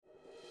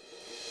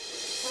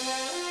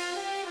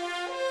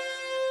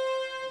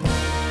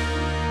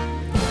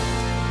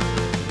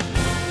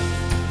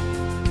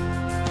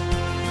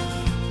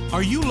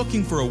Are you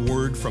looking for a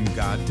word from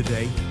God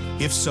today?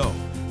 If so,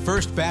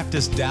 First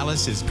Baptist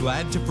Dallas is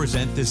glad to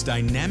present this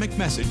dynamic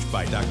message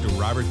by Dr.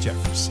 Robert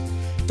Jeffress.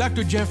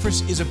 Dr.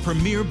 Jeffress is a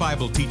premier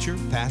Bible teacher,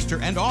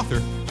 pastor, and author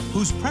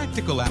whose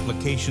practical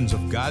applications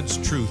of God's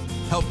truth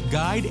help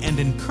guide and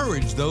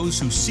encourage those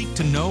who seek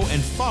to know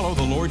and follow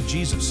the Lord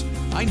Jesus.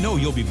 I know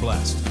you'll be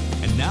blessed.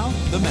 And now,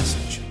 the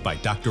message by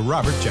Dr.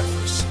 Robert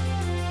Jeffress.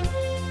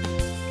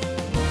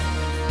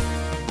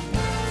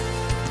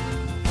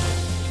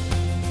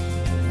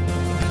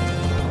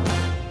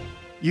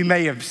 You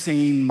may have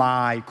seen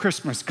my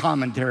Christmas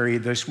commentary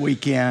this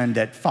weekend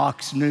at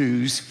Fox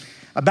News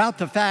about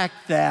the fact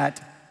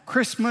that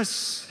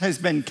Christmas has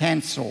been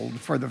canceled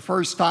for the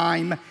first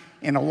time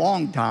in a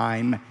long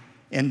time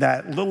in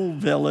that little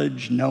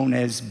village known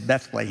as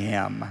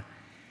Bethlehem.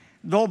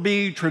 There'll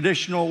be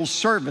traditional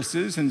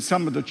services in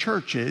some of the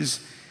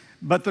churches,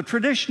 but the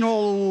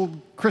traditional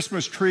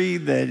Christmas tree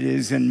that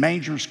is in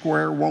Manger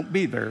Square won't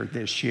be there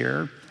this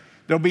year.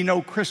 There'll be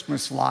no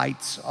Christmas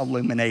lights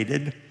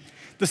illuminated.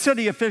 The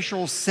city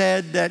officials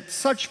said that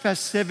such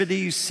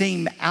festivities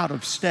seem out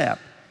of step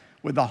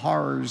with the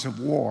horrors of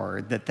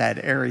war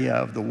that area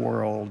of the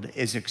world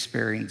is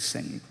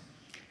experiencing.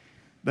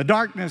 The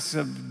darkness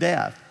of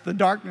death, the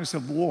darkness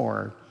of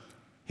war,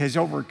 has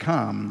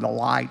overcome the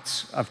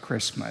lights of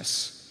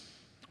Christmas,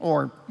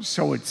 or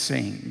so it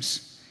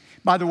seems.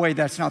 By the way,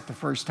 that's not the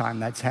first time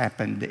that's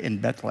happened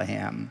in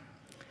Bethlehem.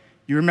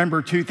 You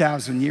remember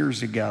 2,000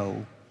 years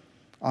ago,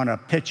 on a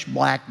pitch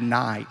black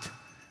night,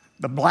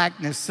 the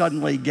blackness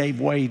suddenly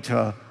gave way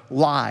to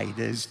light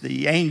as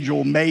the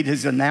angel made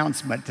his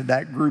announcement to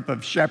that group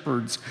of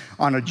shepherds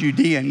on a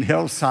Judean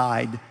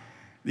hillside.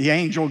 The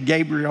angel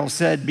Gabriel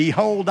said,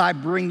 "Behold, I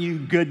bring you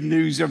good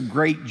news of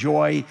great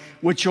joy,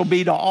 which shall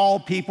be to all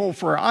people,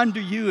 for unto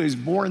you is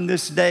born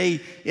this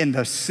day in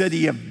the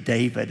city of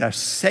David a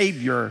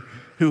Savior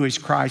who is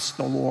Christ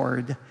the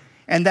Lord."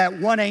 And that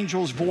one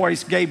angel's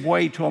voice gave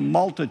way to a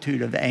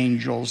multitude of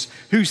angels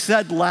who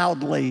said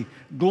loudly,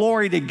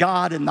 "Glory to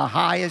God in the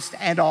highest,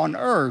 and on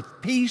earth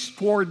peace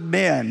toward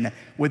men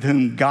with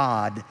whom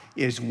God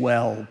is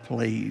well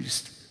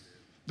pleased."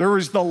 There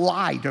was the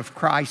light of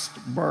Christ's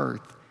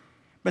birth,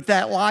 but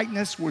that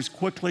lightness was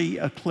quickly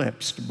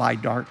eclipsed by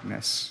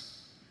darkness.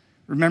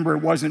 Remember,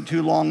 it wasn't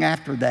too long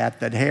after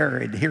that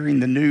Herod,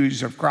 hearing the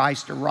news of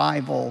Christ's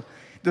arrival,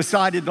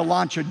 decided to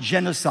launch a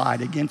genocide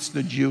against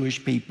the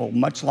Jewish people,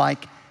 much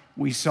like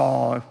we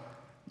saw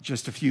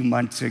just a few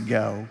months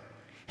ago.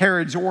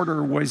 Herod's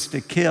order was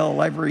to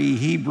kill every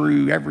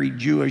Hebrew, every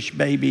Jewish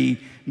baby,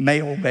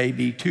 male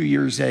baby, 2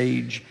 years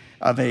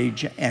of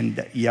age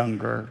and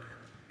younger.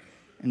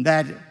 And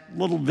that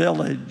little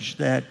village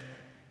that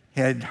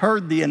had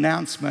heard the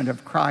announcement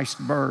of Christ's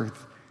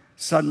birth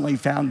suddenly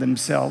found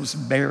themselves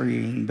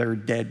burying their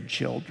dead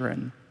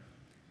children.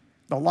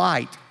 The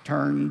light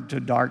turned to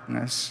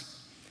darkness.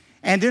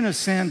 And in a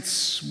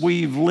sense,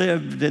 we've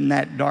lived in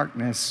that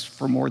darkness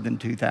for more than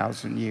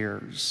 2,000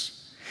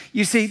 years.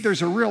 You see,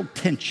 there's a real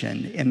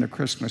tension in the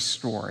Christmas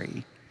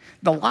story.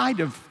 The light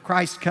of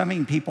Christ's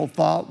coming, people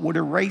thought, would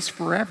erase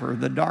forever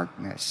the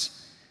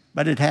darkness,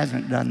 but it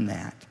hasn't done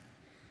that.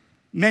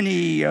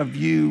 Many of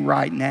you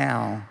right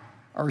now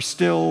are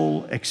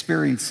still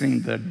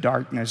experiencing the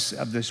darkness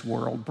of this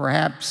world.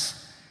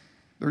 Perhaps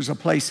there's a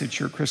place at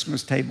your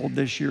Christmas table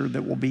this year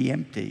that will be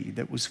empty,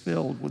 that was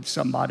filled with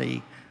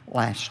somebody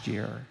last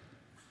year.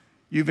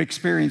 You've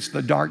experienced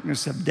the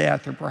darkness of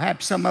death, or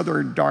perhaps some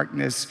other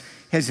darkness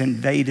has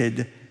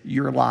invaded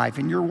your life,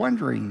 and you're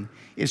wondering,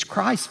 is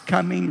Christ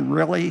coming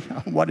really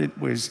what it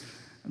was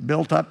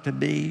built up to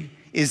be?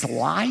 Is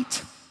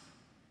light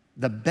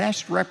the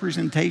best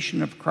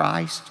representation of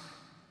Christ,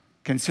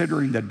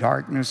 considering the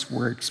darkness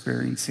we're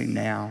experiencing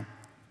now?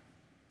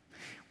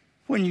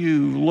 When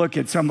you look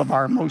at some of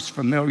our most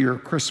familiar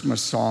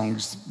Christmas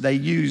songs, they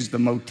use the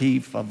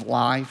motif of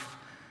life.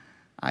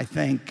 I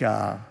think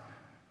of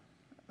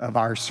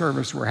our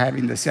service we're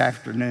having this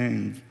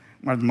afternoon.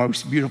 One of the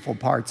most beautiful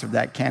parts of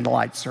that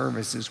candlelight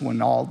service is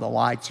when all the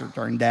lights are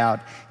turned out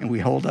and we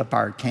hold up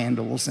our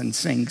candles and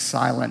sing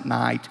Silent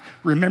Night.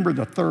 Remember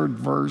the third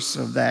verse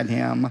of that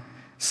hymn?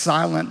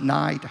 Silent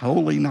night,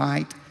 holy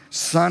night,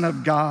 Son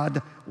of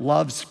God,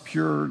 love's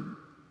pure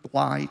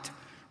light,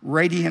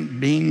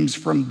 radiant beams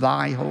from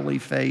thy holy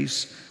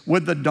face,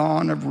 with the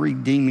dawn of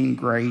redeeming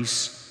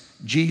grace,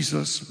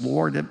 Jesus,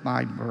 Lord at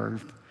my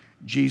birth,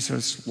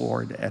 Jesus,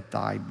 Lord at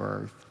thy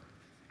birth.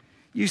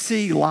 You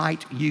see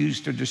light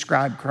used to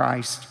describe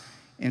Christ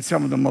in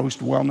some of the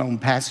most well-known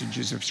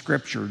passages of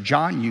Scripture.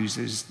 John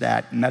uses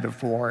that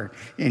metaphor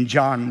in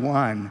John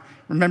 1.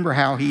 Remember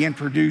how he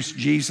introduced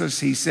Jesus?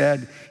 He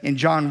said in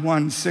John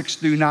 1,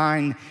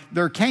 6-9,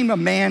 "There came a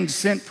man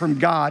sent from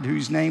God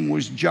whose name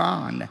was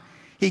John.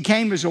 He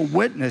came as a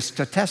witness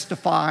to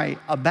testify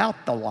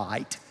about the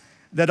light,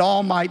 that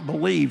all might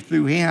believe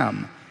through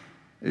him."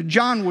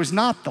 John was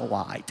not the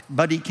light,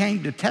 but he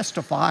came to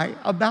testify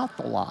about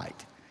the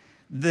light.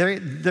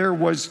 There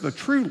was the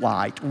true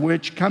light,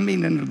 which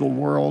coming into the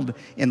world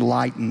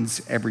enlightens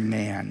every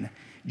man.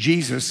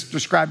 Jesus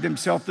described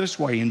himself this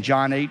way in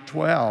John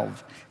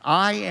 8:12.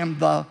 I am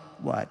the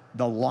what?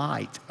 The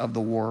light of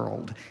the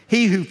world.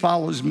 He who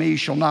follows me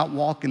shall not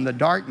walk in the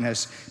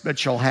darkness, but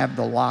shall have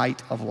the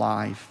light of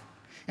life.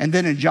 And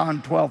then in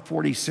John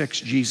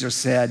 12:46, Jesus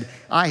said,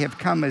 I have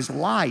come as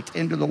light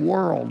into the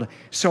world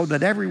so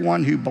that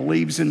everyone who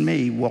believes in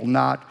me will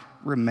not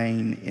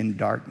remain in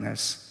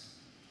darkness.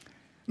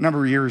 A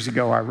number of years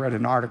ago, I read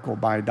an article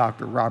by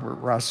Dr. Robert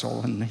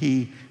Russell, and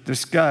he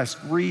discussed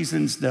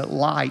reasons that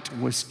light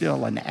was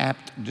still an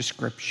apt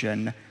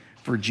description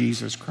for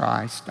Jesus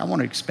Christ. I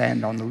want to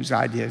expand on those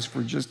ideas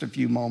for just a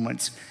few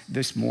moments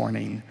this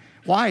morning.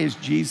 Why is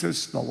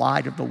Jesus the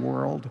light of the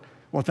world?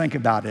 Well, think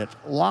about it.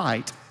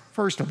 Light,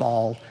 first of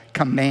all,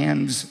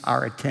 commands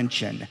our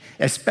attention,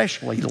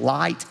 especially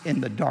light in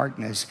the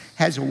darkness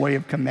has a way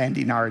of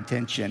commanding our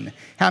attention.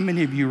 How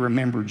many of you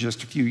remember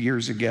just a few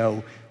years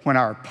ago when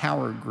our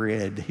power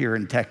grid here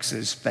in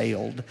Texas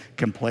failed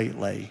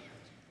completely?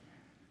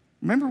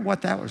 Remember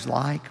what that was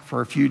like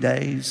for a few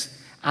days?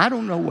 I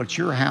don't know what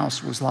your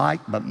house was like,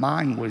 but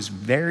mine was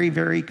very,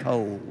 very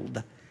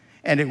cold,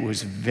 and it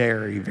was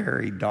very,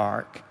 very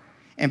dark.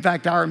 In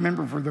fact, I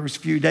remember for those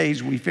few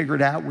days we figured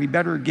out we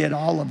better get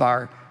all of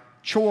our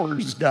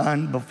chores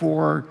done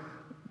before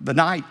the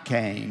night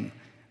came.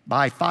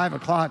 By 5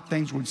 o'clock,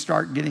 things would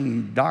start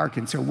getting dark,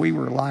 and so we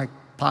were like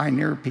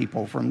pioneer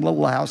people from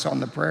Little House on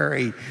the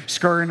Prairie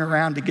scurrying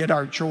around to get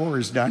our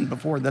chores done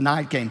before the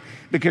night came.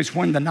 Because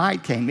when the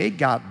night came, it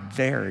got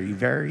very,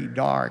 very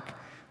dark.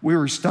 We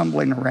were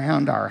stumbling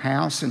around our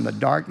house in the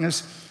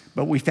darkness,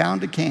 but we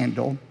found a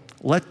candle,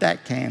 lit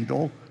that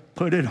candle,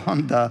 put it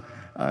on the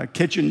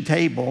kitchen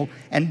table,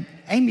 and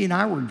Amy and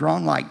I were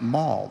drawn like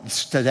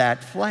moths to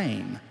that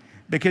flame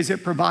because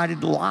it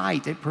provided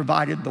light, it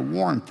provided the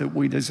warmth that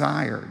we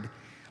desired.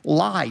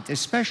 Light,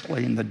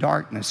 especially in the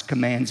darkness,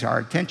 commands our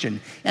attention.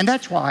 And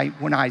that's why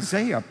when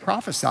Isaiah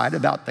prophesied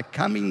about the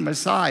coming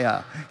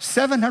Messiah,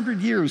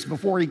 700 years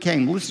before he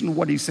came, listen to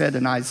what he said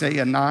in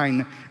Isaiah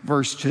 9,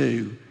 verse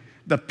 2.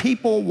 The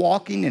people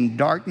walking in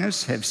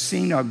darkness have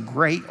seen a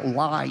great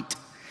light.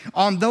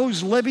 On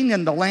those living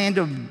in the land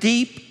of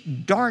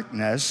deep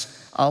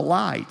darkness, a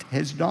light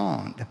has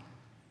dawned.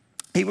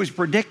 He was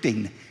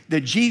predicting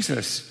that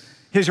Jesus,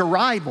 his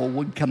arrival,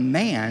 would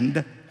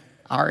command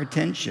our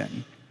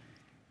attention.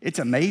 It's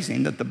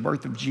amazing that the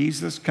birth of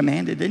Jesus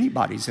commanded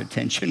anybody's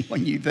attention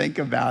when you think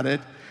about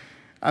it.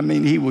 I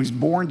mean, he was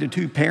born to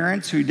two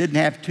parents who didn't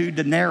have 2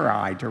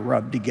 denarii to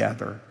rub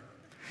together.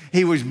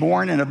 He was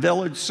born in a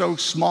village so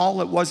small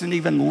it wasn't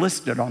even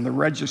listed on the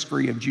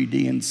registry of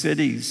Judean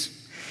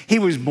cities. He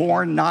was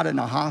born not in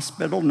a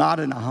hospital, not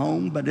in a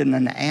home, but in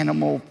an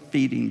animal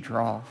feeding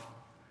trough.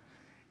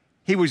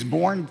 He was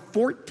born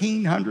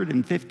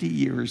 1,450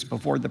 years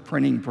before the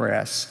printing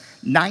press,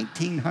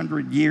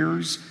 1,900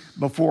 years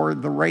before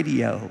the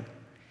radio.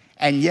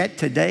 And yet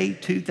today,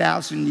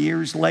 2,000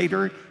 years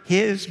later,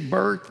 his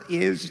birth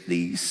is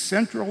the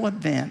central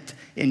event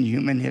in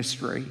human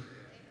history.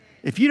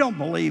 If you don't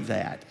believe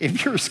that,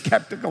 if you're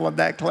skeptical of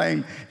that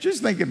claim,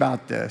 just think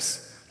about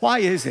this. Why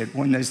is it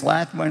when this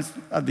last month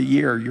of the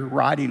year you're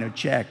writing a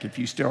check, if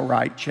you still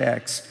write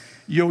checks,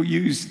 you'll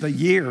use the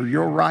year,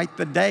 you'll write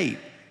the date,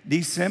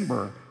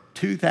 December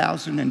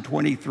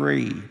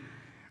 2023.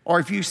 Or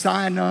if you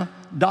sign a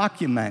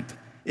document,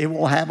 it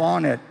will have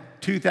on it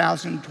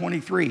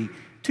 2023.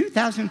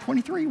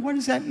 2023, what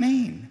does that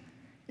mean?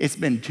 It's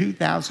been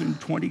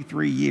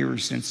 2023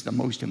 years since the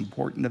most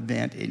important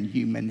event in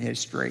human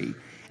history.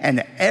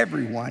 And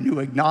everyone who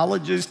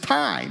acknowledges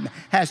time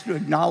has to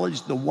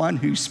acknowledge the one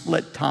who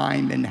split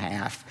time in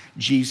half,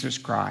 Jesus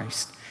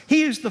Christ.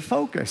 He is the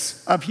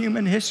focus of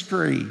human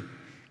history.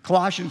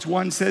 Colossians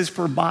 1 says,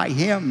 for by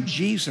him,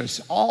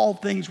 Jesus, all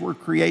things were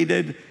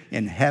created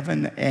in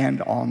heaven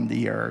and on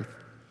the earth.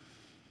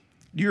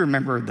 Do you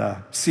remember the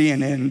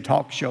CNN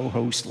talk show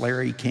host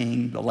Larry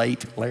King, the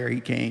late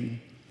Larry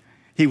King?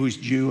 He was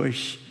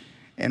Jewish.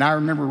 And I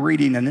remember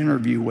reading an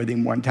interview with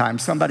him one time.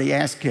 Somebody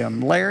asked him,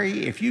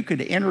 Larry, if you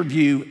could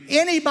interview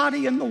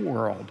anybody in the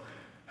world,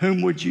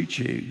 whom would you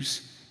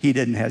choose? He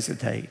didn't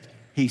hesitate.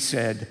 He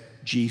said,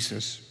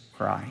 Jesus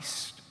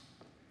Christ.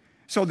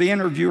 So the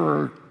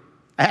interviewer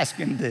asked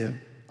him the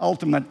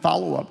ultimate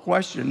follow-up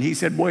question. He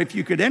said, well, if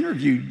you could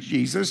interview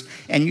Jesus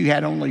and you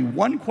had only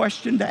one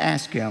question to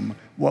ask him,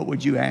 what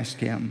would you ask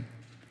him?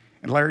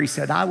 And Larry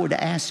said, I would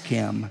ask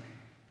him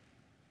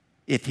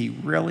if he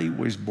really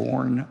was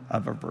born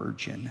of a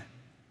virgin.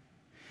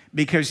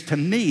 Because to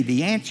me,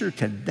 the answer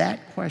to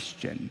that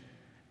question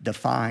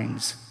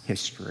defines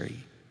history.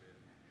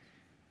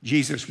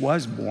 Jesus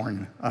was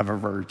born of a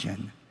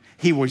virgin.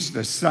 He was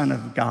the Son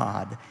of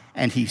God,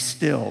 and he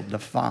still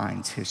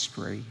defines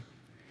history.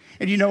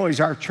 And you know, as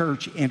our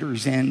church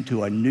enters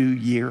into a new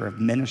year of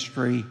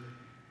ministry,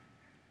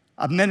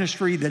 a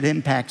ministry that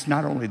impacts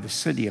not only the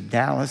city of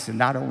Dallas and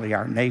not only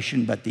our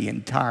nation, but the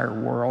entire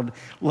world,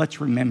 let's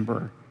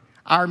remember,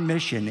 our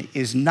mission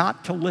is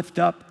not to lift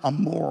up a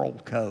moral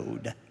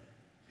code.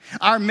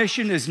 Our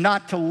mission is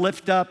not to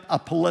lift up a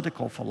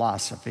political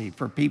philosophy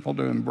for people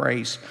to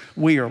embrace.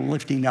 We are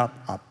lifting up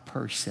a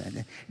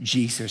person,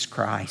 Jesus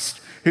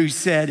Christ, who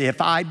said,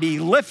 if I be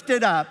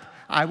lifted up,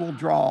 I will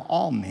draw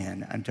all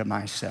men unto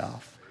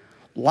myself.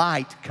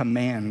 Light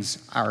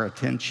commands our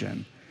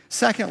attention.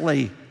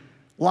 Secondly,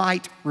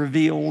 light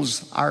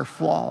reveals our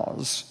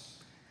flaws.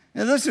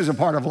 Now, this is a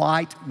part of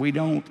light we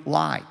don't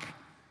like.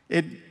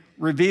 It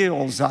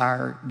reveals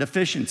our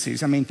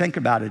deficiencies. I mean, think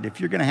about it. If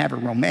you're going to have a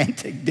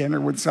romantic dinner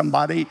with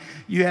somebody,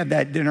 you have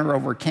that dinner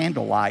over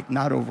candlelight,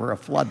 not over a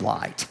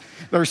floodlight.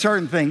 There are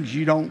certain things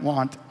you don't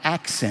want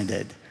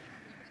accented.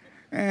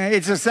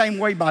 It's the same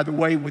way, by the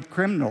way, with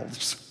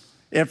criminals.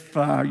 If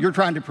you're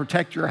trying to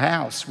protect your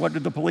house, what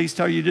did the police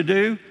tell you to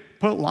do?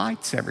 Put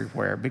lights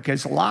everywhere,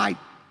 because light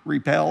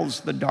repels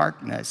the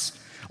darkness.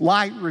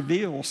 Light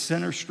reveals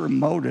sinister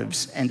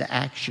motives and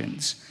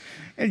actions.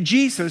 And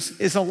Jesus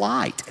is a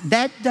light.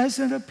 That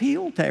doesn't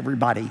appeal to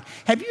everybody.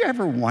 Have you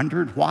ever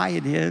wondered why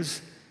it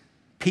is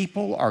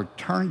people are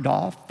turned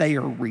off? They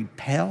are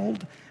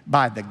repelled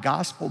by the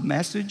gospel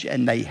message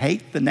and they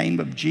hate the name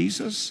of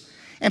Jesus?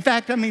 In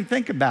fact, I mean,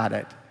 think about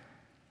it.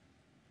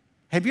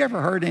 Have you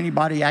ever heard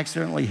anybody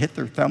accidentally hit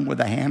their thumb with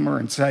a hammer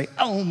and say,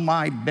 "Oh,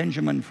 my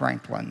Benjamin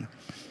Franklin,"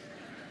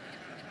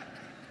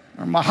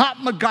 or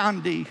Mahatma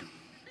Gandhi,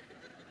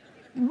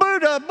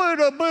 Buddha,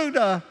 Buddha,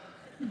 Buddha?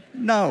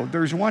 No,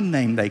 there's one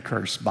name they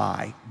curse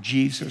by,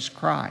 Jesus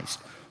Christ.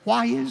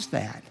 Why is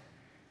that?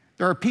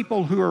 There are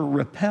people who are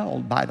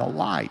repelled by the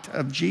light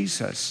of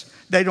Jesus.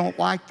 They don't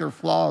like their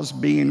flaws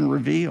being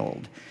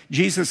revealed.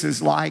 Jesus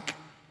is like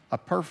a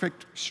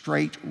perfect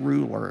straight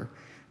ruler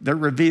that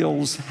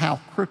reveals how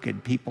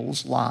crooked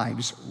people's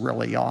lives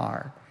really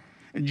are.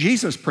 And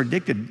Jesus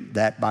predicted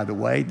that, by the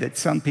way, that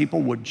some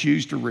people would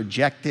choose to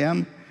reject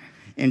him.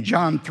 In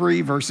John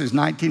 3, verses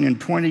 19 and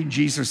 20,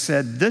 Jesus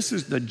said, "This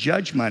is the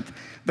judgment,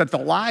 that the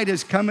light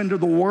has come into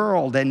the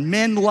world, and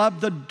men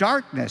love the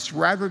darkness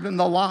rather than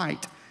the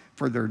light,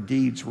 for their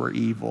deeds were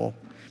evil.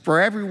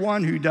 For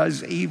everyone who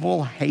does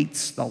evil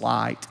hates the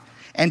light,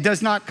 and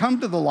does not come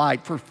to the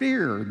light for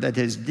fear that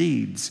his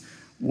deeds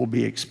will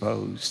be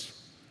exposed."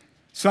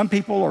 Some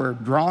people are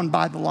drawn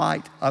by the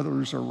light,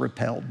 others are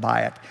repelled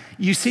by it.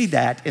 You see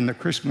that in the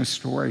Christmas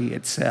story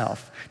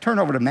itself. Turn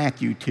over to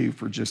Matthew 2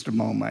 for just a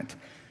moment.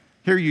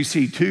 Here you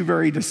see two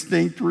very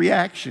distinct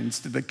reactions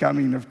to the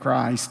coming of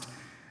Christ.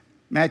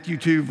 Matthew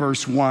 2,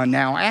 verse 1.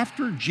 Now,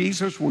 after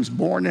Jesus was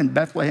born in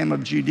Bethlehem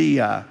of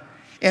Judea,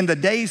 in the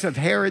days of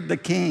Herod the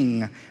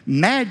king,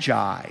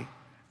 Magi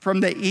from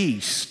the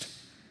east,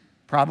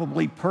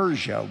 probably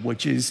Persia,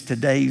 which is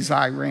today's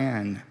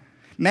Iran,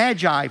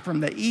 Magi from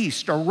the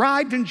east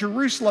arrived in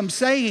Jerusalem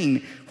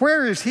saying,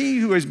 "Where is he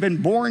who has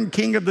been born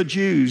King of the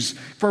Jews?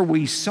 For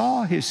we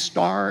saw his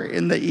star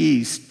in the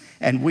east,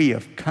 and we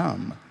have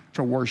come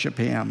to worship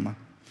him."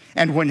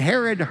 And when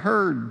Herod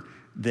heard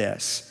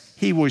this,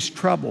 he was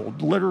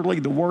troubled.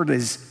 Literally, the word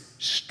is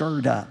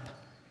stirred up.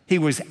 He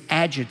was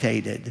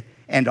agitated,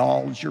 and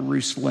all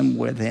Jerusalem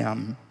with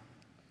him.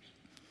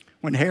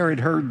 When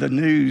Herod heard the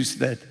news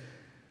that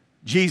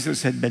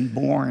Jesus had been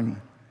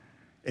born,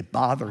 it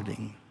bothered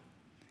him.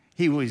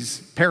 He was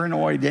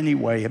paranoid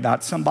anyway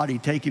about somebody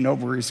taking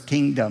over his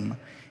kingdom.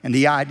 And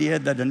the idea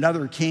that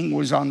another king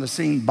was on the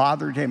scene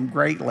bothered him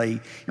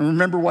greatly. And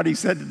remember what he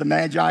said to the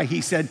Magi?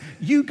 He said,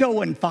 "You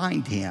go and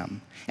find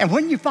him. And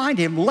when you find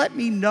him, let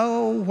me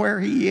know where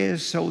he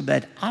is so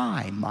that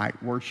I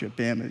might worship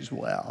him as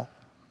well."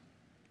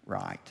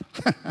 Right.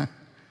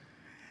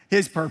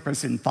 His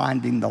purpose in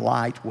finding the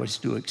light was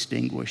to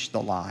extinguish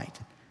the light.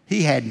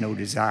 He had no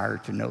desire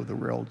to know the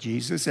real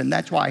Jesus, and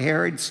that's why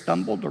Herod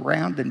stumbled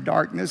around in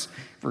darkness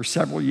for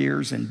several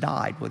years and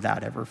died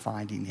without ever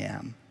finding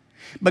him.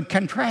 But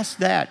contrast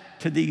that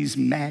to these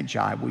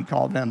Magi. We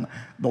call them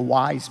the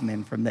wise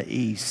men from the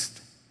east.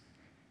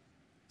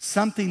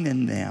 Something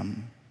in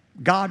them,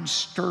 God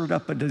stirred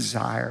up a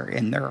desire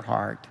in their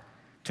heart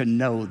to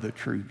know the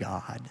true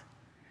God.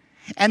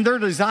 And their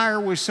desire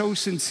was so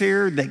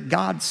sincere that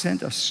God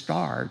sent a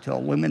star to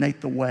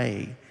illuminate the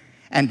way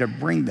and to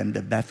bring them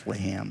to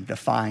Bethlehem to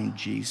find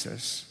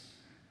Jesus.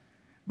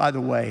 By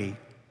the way,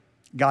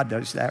 God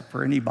does that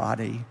for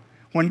anybody.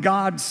 When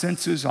God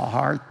senses a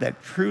heart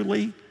that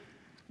truly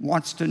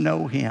wants to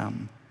know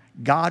him,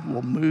 God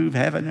will move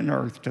heaven and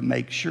earth to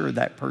make sure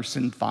that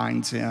person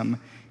finds him.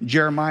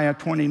 Jeremiah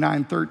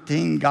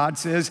 29:13, God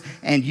says,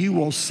 "And you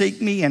will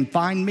seek me and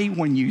find me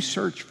when you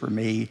search for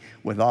me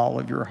with all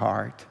of your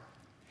heart."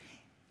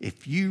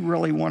 If you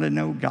really want to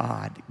know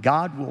God,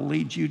 God will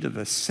lead you to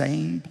the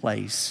same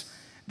place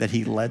that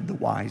he led the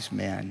wise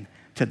men,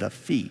 to the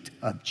feet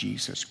of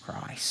Jesus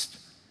Christ.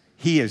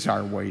 He is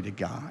our way to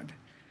God.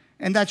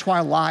 And that's why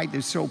light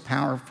is so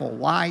powerful.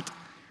 Light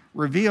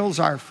reveals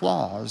our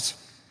flaws.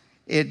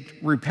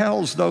 It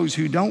repels those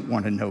who don't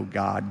want to know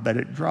God, but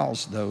it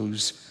draws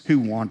those who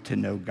want to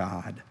know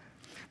God.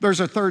 There's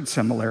a third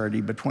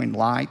similarity between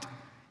light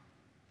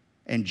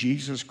and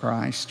Jesus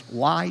Christ.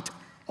 Light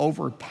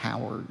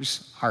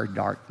overpowers our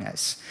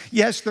darkness.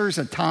 Yes, there's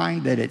a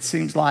time that it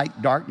seems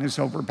like darkness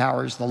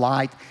overpowers the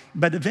light,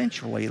 but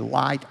eventually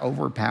light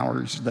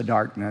overpowers the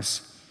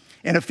darkness.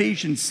 In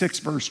Ephesians 6,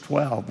 verse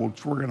 12,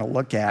 which we're going to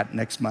look at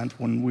next month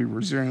when we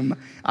resume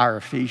our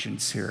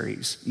Ephesians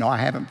series. No, I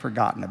haven't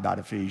forgotten about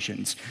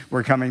Ephesians.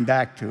 We're coming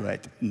back to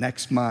it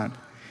next month.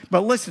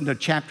 But listen to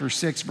chapter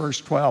 6, verse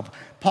 12.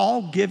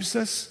 Paul gives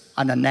us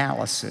an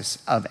analysis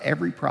of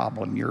every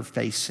problem you're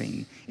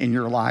facing in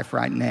your life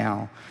right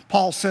now.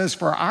 Paul says,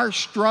 for our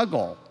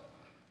struggle,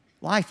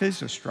 life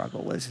is a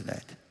struggle, isn't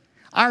it?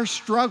 Our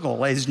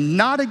struggle is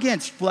not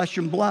against flesh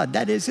and blood.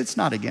 That is, it's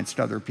not against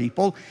other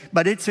people,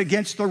 but it's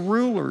against the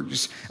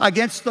rulers,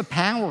 against the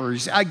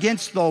powers,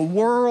 against the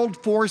world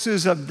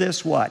forces of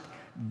this what?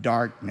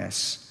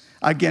 Darkness,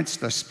 against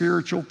the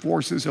spiritual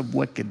forces of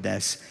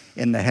wickedness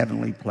in the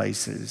heavenly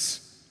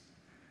places.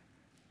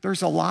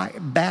 There's a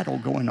battle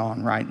going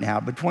on right now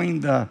between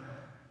the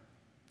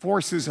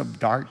forces of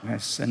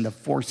darkness and the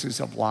forces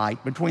of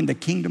light, between the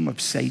kingdom of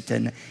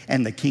Satan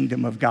and the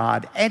kingdom of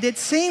God. And it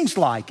seems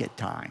like at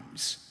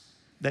times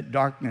that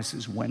darkness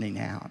is winning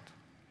out.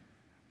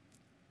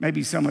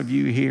 Maybe some of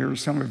you here,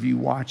 some of you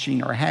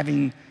watching are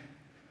having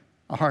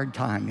a hard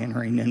time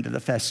entering into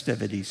the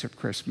festivities of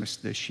Christmas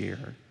this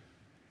year.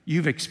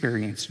 You've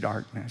experienced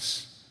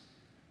darkness.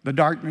 The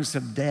darkness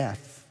of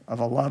death of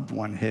a loved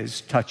one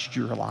has touched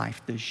your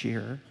life this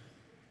year.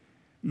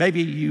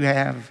 Maybe you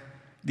have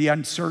the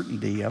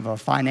uncertainty of a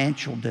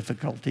financial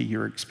difficulty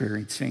you're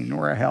experiencing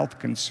or a health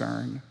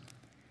concern.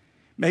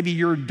 Maybe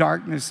your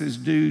darkness is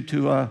due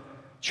to a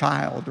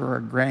child or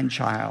a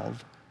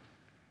grandchild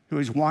who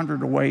has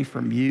wandered away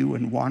from you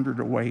and wandered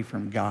away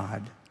from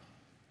God.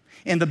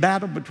 In the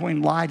battle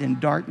between light and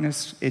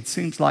darkness, it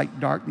seems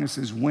like darkness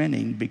is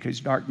winning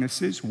because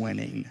darkness is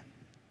winning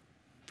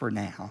for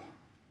now.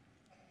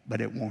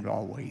 But it won't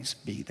always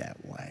be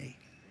that way.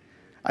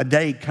 A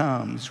day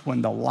comes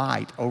when the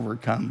light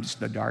overcomes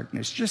the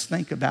darkness. Just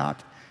think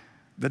about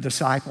the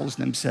disciples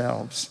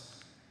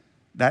themselves.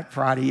 That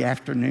Friday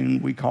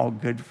afternoon we call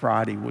Good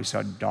Friday was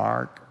a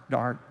dark,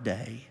 dark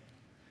day.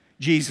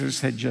 Jesus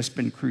had just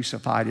been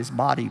crucified, his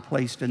body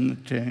placed in the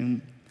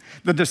tomb.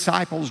 The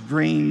disciples'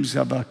 dreams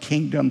of a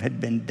kingdom had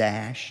been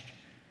dashed.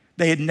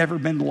 They had never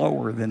been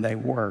lower than they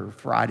were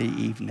Friday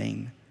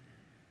evening.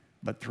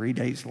 But 3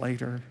 days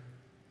later,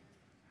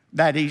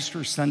 that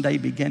Easter Sunday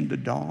began to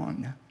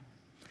dawn.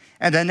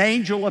 And an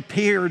angel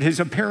appeared.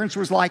 His appearance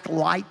was like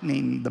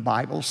lightning, the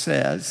Bible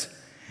says.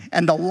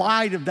 And the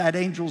light of that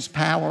angel's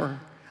power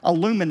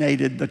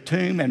illuminated the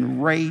tomb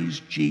and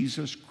raised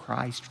Jesus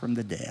Christ from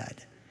the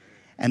dead.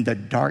 And the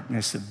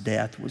darkness of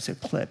death was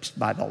eclipsed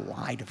by the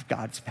light of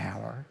God's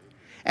power.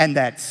 And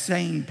that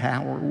same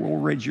power will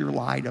rid your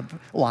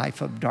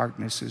life of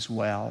darkness as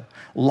well.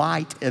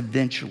 Light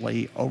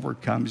eventually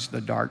overcomes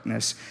the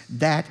darkness.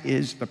 That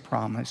is the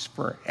promise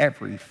for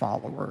every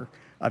follower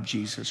of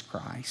Jesus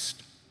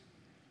Christ.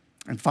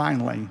 And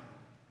finally,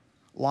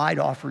 light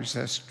offers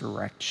us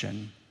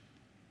direction.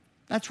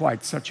 That's why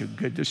it's such a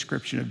good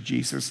description of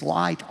Jesus.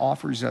 Light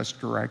offers us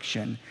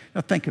direction.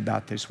 Now think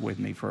about this with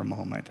me for a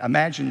moment.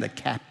 Imagine the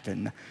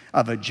captain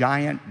of a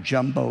giant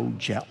jumbo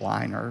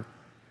jetliner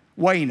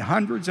weighing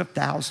hundreds of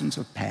thousands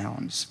of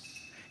pounds.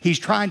 He's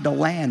trying to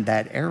land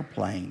that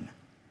airplane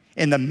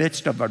in the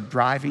midst of a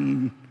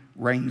driving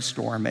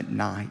rainstorm at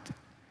night.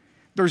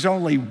 There's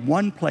only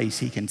one place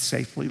he can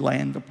safely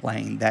land the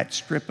plane, that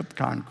strip of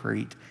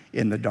concrete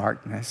in the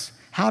darkness.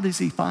 How does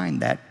he find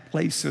that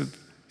place of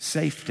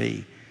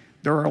safety?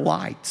 There are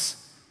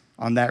lights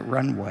on that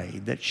runway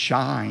that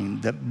shine,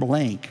 that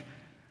blink,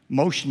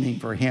 motioning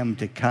for him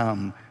to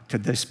come to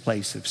this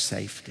place of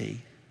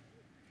safety.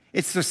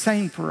 It's the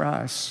same for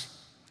us.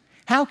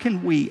 How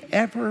can we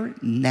ever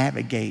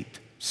navigate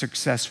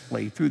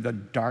successfully through the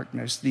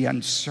darkness, the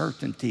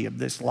uncertainty of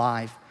this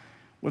life,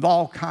 with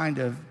all kind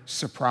of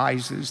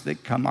surprises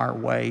that come our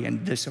way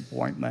and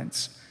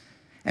disappointments?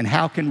 And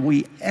how can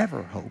we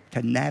ever hope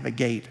to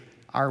navigate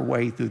our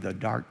way through the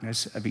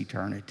darkness of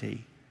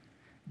eternity?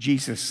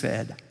 Jesus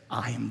said,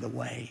 I am the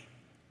way.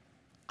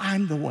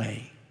 I'm the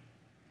way.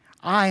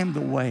 I am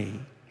the way,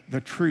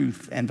 the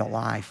truth, and the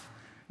life.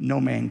 No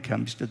man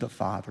comes to the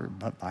Father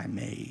but by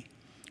me.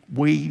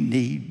 We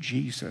need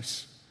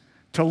Jesus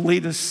to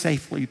lead us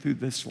safely through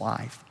this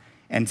life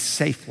and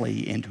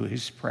safely into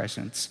his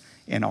presence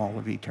in all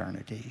of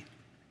eternity.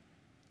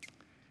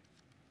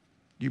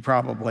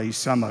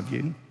 Some of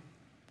you,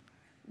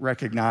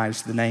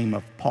 recognize the name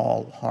of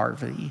Paul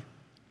Harvey.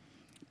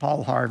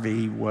 Paul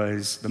Harvey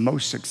was the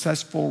most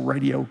successful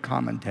radio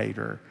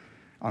commentator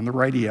on the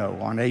radio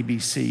on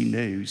ABC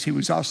News. He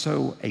was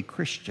also a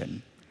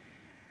Christian.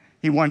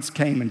 He once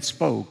came and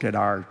spoke at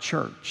our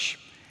church,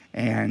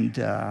 and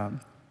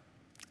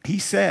he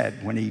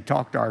said when he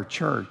talked to our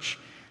church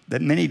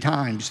that many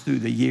times through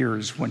the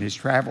years when his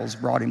travels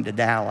brought him to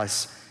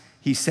Dallas,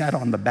 he sat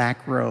on the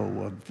back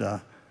row of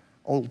the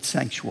old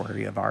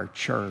sanctuary of our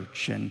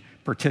church and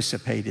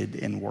participated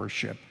in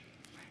worship.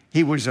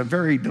 He was a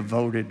very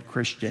devoted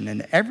Christian,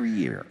 and every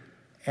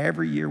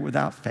year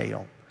without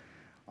fail,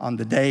 on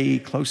the day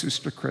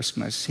closest to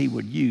Christmas, he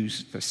would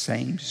use the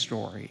same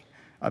story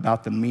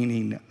about the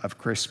meaning of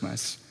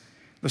Christmas.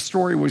 The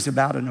story was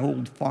about an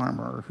old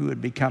farmer who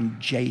had become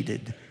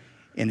jaded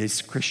in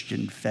his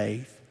Christian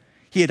faith.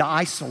 He had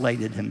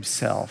isolated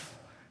himself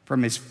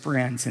from his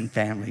friends and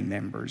family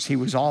members. He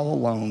was all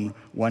alone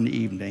one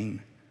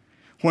evening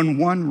when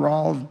one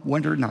raw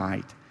winter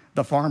night,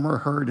 the farmer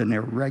heard an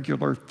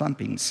irregular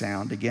thumping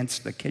sound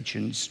against the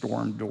kitchen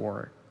storm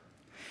door.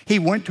 He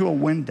went to a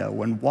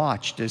window and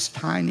watched as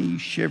tiny,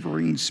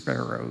 shivering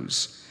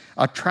sparrows,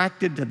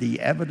 attracted to the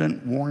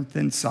evident warmth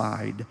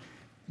inside,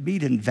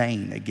 beat in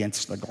vain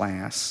against the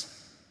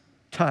glass.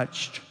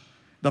 Touched,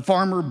 the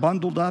farmer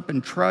bundled up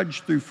and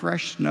trudged through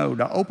fresh snow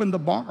to open the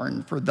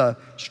barn for the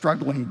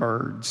struggling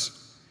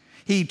birds.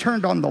 He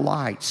turned on the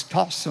lights,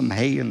 tossed some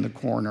hay in the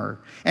corner,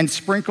 and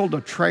sprinkled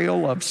a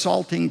trail of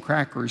salting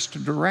crackers to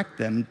direct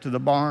them to the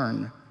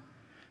barn.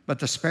 But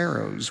the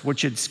sparrows,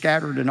 which had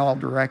scattered in all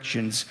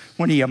directions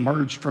when he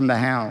emerged from the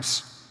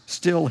house,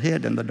 still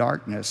hid in the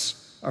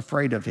darkness,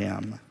 afraid of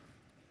him.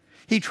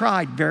 He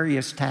tried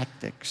various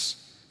tactics,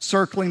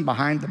 circling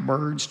behind the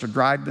birds to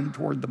drive them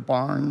toward the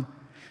barn,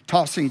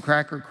 tossing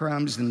cracker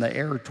crumbs in the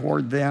air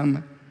toward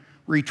them,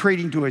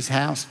 retreating to his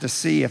house to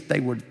see if they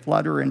would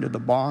flutter into the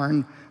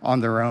barn on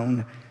their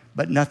own,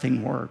 but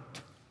nothing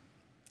worked.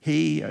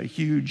 He, a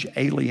huge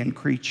alien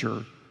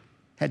creature,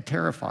 had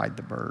terrified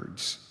the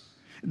birds.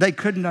 They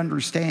couldn't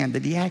understand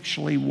that he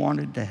actually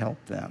wanted to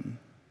help them.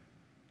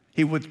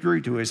 He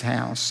withdrew to his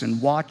house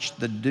and watched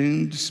the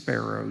doomed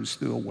sparrows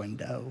through a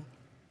window.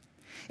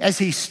 As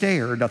he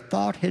stared, a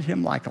thought hit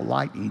him like a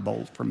lightning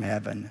bolt from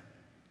heaven.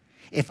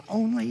 If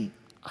only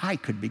I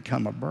could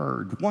become a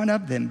bird, one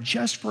of them,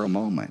 just for a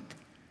moment.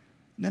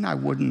 Then I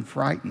wouldn't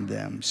frighten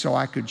them, so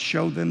I could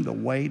show them the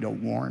way to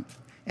warmth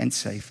and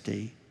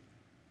safety.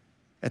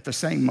 At the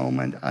same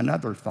moment,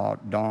 another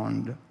thought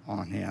dawned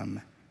on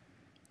him.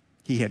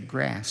 He had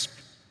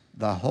grasped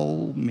the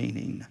whole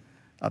meaning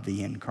of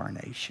the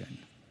incarnation.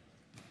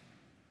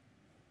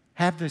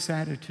 Have this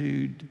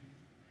attitude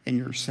in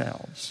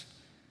yourselves,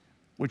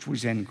 which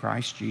was in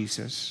Christ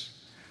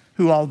Jesus,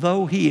 who,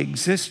 although he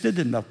existed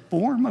in the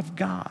form of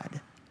God,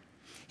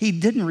 he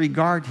didn't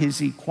regard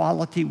his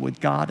equality with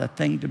God a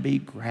thing to be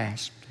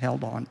grasped,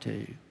 held on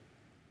to,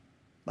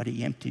 but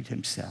he emptied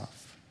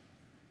himself.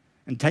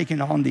 And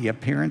taking on the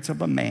appearance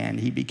of a man,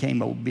 he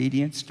became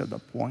obedient to the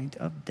point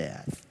of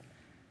death,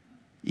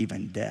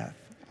 even death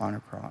on a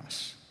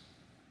cross.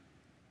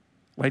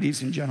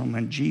 Ladies and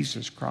gentlemen,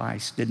 Jesus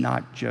Christ did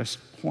not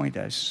just point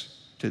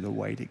us to the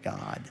way to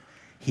God.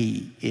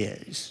 He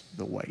is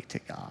the way to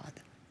God.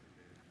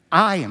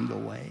 I am the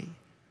way,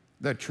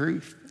 the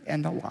truth,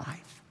 and the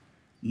life.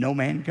 No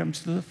man comes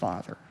to the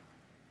Father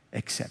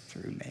except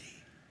through me.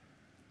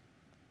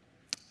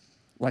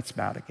 Let's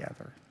bow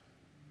together.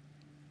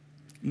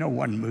 No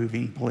one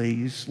moving,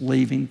 please,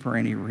 leaving for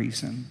any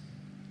reason.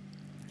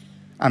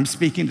 I'm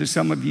speaking to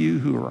some of you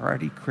who are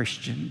already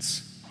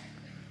Christians,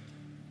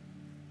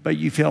 but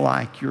you feel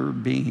like you're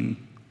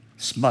being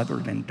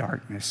smothered in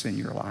darkness in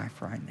your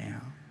life right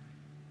now.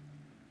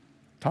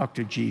 Talk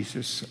to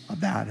Jesus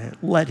about it.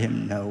 Let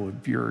him know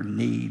of your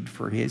need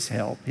for his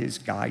help, his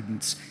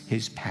guidance,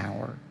 his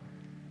power.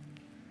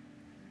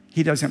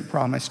 He doesn't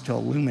promise to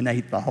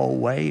illuminate the whole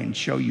way and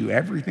show you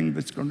everything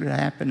that's going to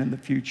happen in the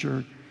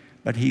future,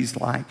 but he's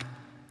like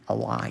a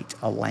light,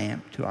 a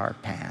lamp to our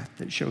path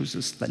that shows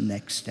us the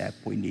next step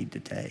we need to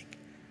take.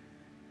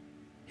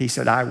 He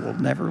said, I will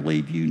never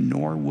leave you,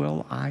 nor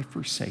will I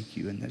forsake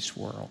you in this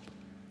world.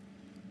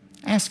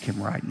 Ask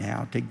him right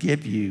now to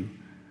give you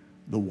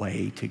the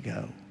way to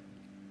go,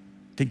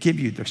 to give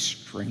you the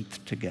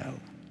strength to go.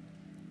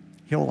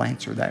 He'll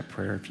answer that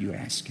prayer if you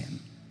ask him.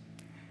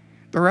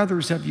 There are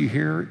others of you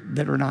here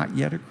that are not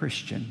yet a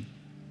Christian.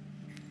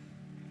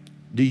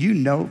 Do you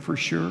know for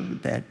sure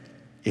that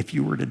if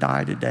you were to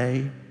die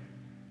today,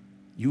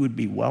 you would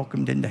be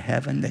welcomed into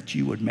heaven, that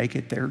you would make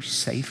it there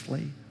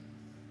safely?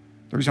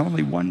 There's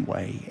only one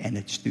way, and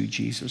it's through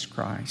Jesus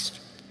Christ.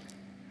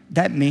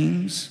 That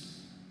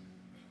means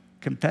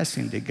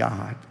confessing to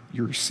God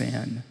your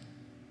sin,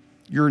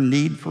 your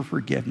need for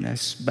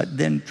forgiveness, but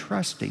then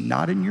trusting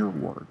not in your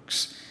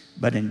works,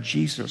 but in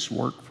Jesus'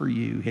 work for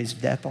you, his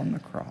death on the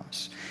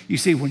cross. You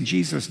see, when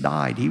Jesus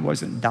died, he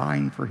wasn't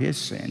dying for his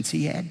sins.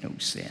 He had no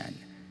sin.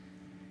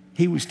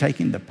 He was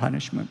taking the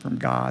punishment from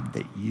God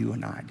that you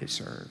and I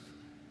deserve.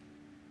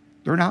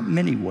 There are not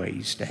many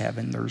ways to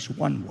heaven. There's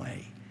one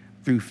way,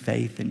 through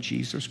faith in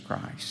Jesus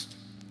Christ.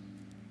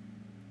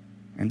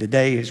 And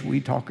today, as we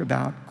talk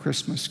about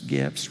Christmas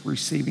gifts,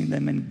 receiving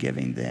them and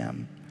giving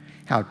them,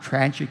 how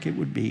tragic it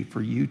would be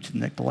for you to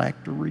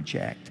neglect or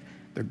reject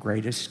the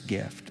greatest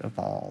gift of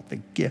all, the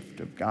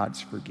gift of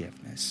God's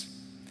forgiveness.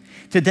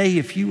 Today,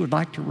 if you would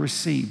like to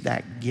receive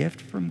that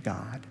gift from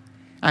God,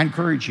 I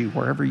encourage you,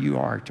 wherever you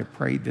are, to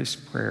pray this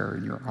prayer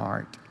in your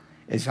heart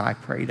as I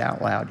prayed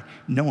out loud,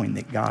 knowing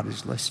that God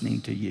is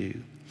listening to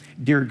you.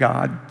 Dear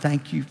God,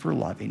 thank you for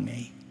loving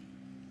me.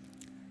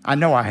 I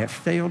know I have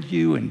failed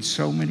you in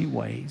so many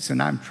ways,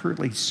 and I'm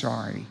truly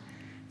sorry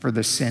for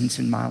the sins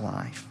in my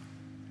life.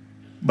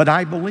 But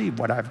I believe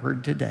what I've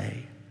heard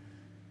today,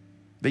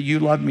 that you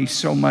love me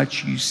so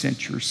much you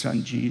sent your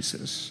son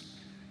Jesus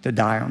to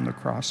die on the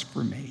cross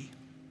for me.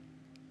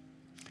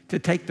 to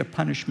take the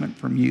punishment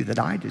from you that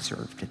I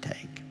deserve to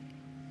take.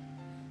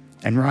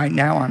 And right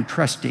now I'm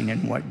trusting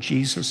in what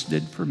Jesus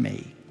did for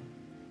me,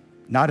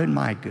 not in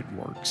my good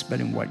works,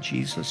 but in what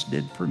Jesus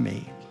did for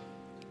me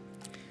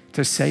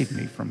to save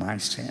me from my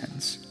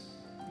sins.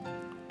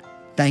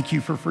 Thank you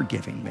for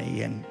forgiving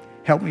me and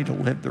help me to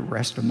live the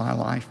rest of my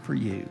life for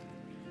you.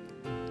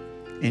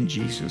 In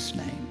Jesus'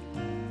 name,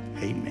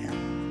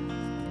 amen.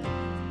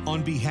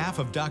 On behalf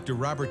of Dr.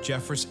 Robert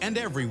Jeffress and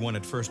everyone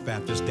at First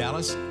Baptist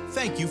Dallas,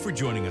 thank you for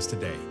joining us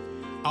today.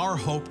 Our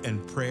hope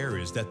and prayer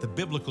is that the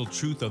biblical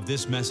truth of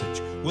this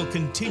message will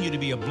continue to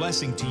be a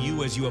blessing to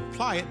you as you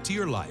apply it to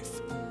your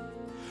life.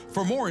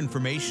 For more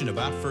information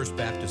about First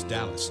Baptist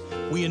Dallas,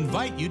 we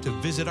invite you to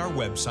visit our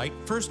website,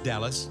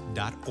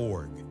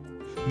 firstdallas.org.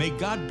 May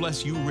God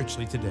bless you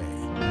richly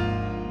today.